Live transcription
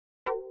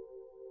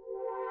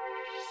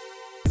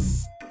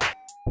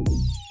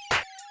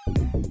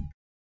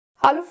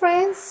Hello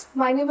friends,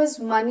 my name is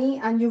Mani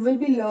and you will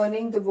be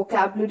learning the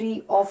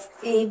vocabulary of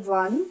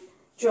A1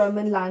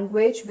 German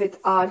language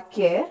with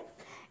Rcare.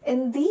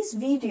 In these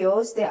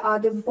videos, there are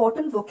the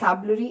important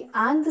vocabulary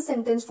and the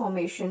sentence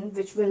formation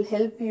which will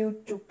help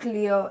you to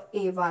clear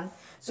A1.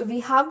 So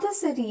we have the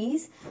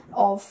series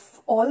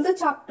of all the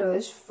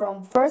chapters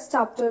from first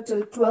chapter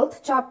till 12th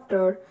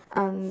chapter,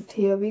 and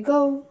here we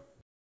go.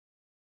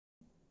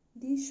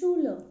 Die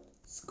Schule,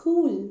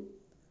 School.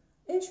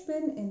 Ich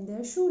bin in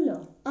der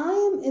Schule. I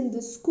am in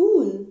the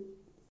school.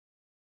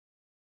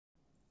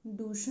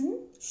 Duschen,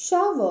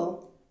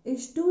 Shower.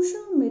 ich dusche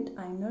mit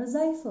einer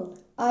Seife.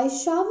 I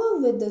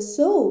shower with the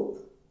soap.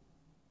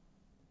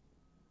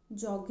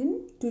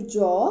 Joggen, To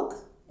jog.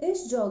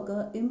 ich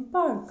jogge im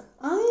Park.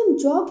 I am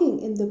jogging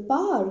in the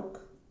park.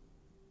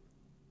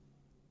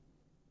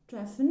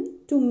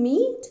 Treffen, To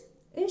meet.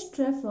 ich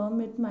treffe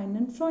mit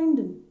meinen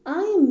Freunden.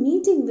 I am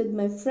meeting with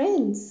my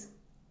friends.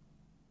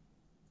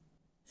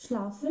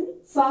 Schlafen,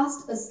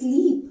 Fast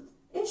asleep.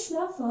 ich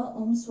schlafe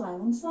um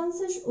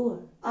 22 Uhr.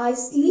 I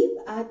sleep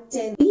at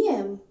 10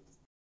 p.m.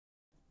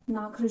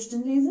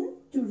 Nachrichten lesen,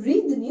 To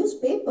read the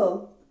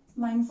newspaper.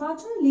 mein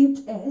Vater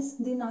liebt es,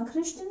 die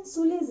Nachrichten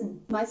zu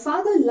lesen. My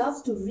father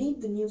loves to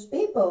read the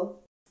newspaper.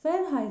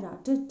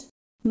 Verheiratet,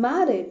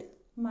 Married.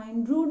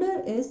 mein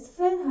Bruder ist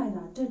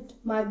verheiratet.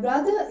 My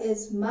brother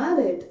is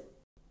married.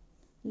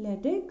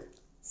 Ledig,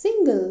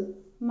 Single.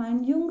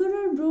 mein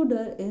jüngerer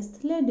Bruder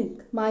ist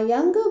ledig. My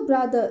younger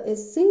brother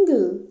is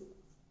single.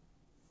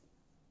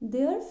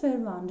 Der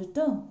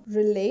Verwandte,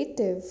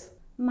 Relative.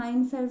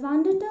 mein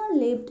Verwandter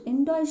lebt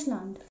in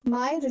Deutschland.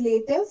 My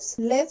relatives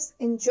lives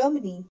in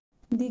Germany.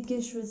 Die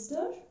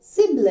Geschwister,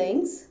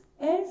 Siblings.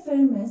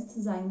 vermisst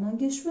seine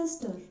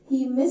Geschwister.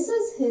 He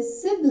misses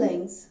his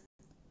siblings.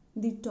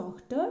 Die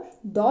Tochter,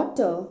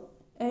 Daughter.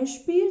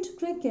 spielt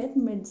Cricket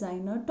mit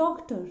seiner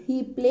Tochter.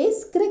 He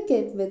plays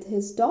cricket with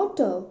his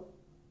daughter.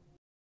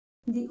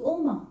 Die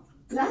Oma,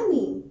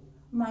 Granny.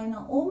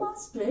 meine Oma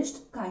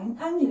spricht kein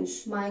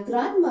Englisch. My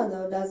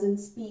grandmother doesn't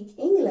speak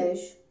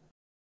English.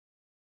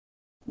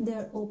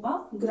 Der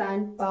Opa,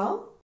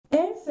 Grandpa.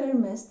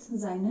 vermisst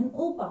seinen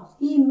Opa.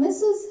 He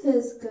misses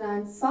his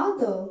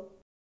grandfather.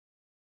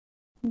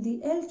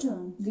 Die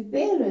Eltern, The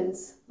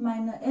parents.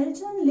 meine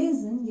Eltern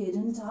lesen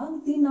jeden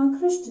Tag die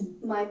Nachrichten.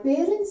 My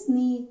parents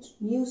need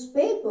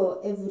newspaper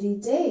every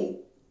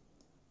day.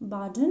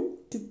 Baden,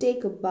 To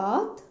take a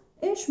bath.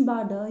 ich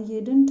bade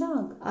jeden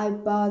Tag. I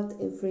bath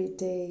every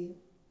day.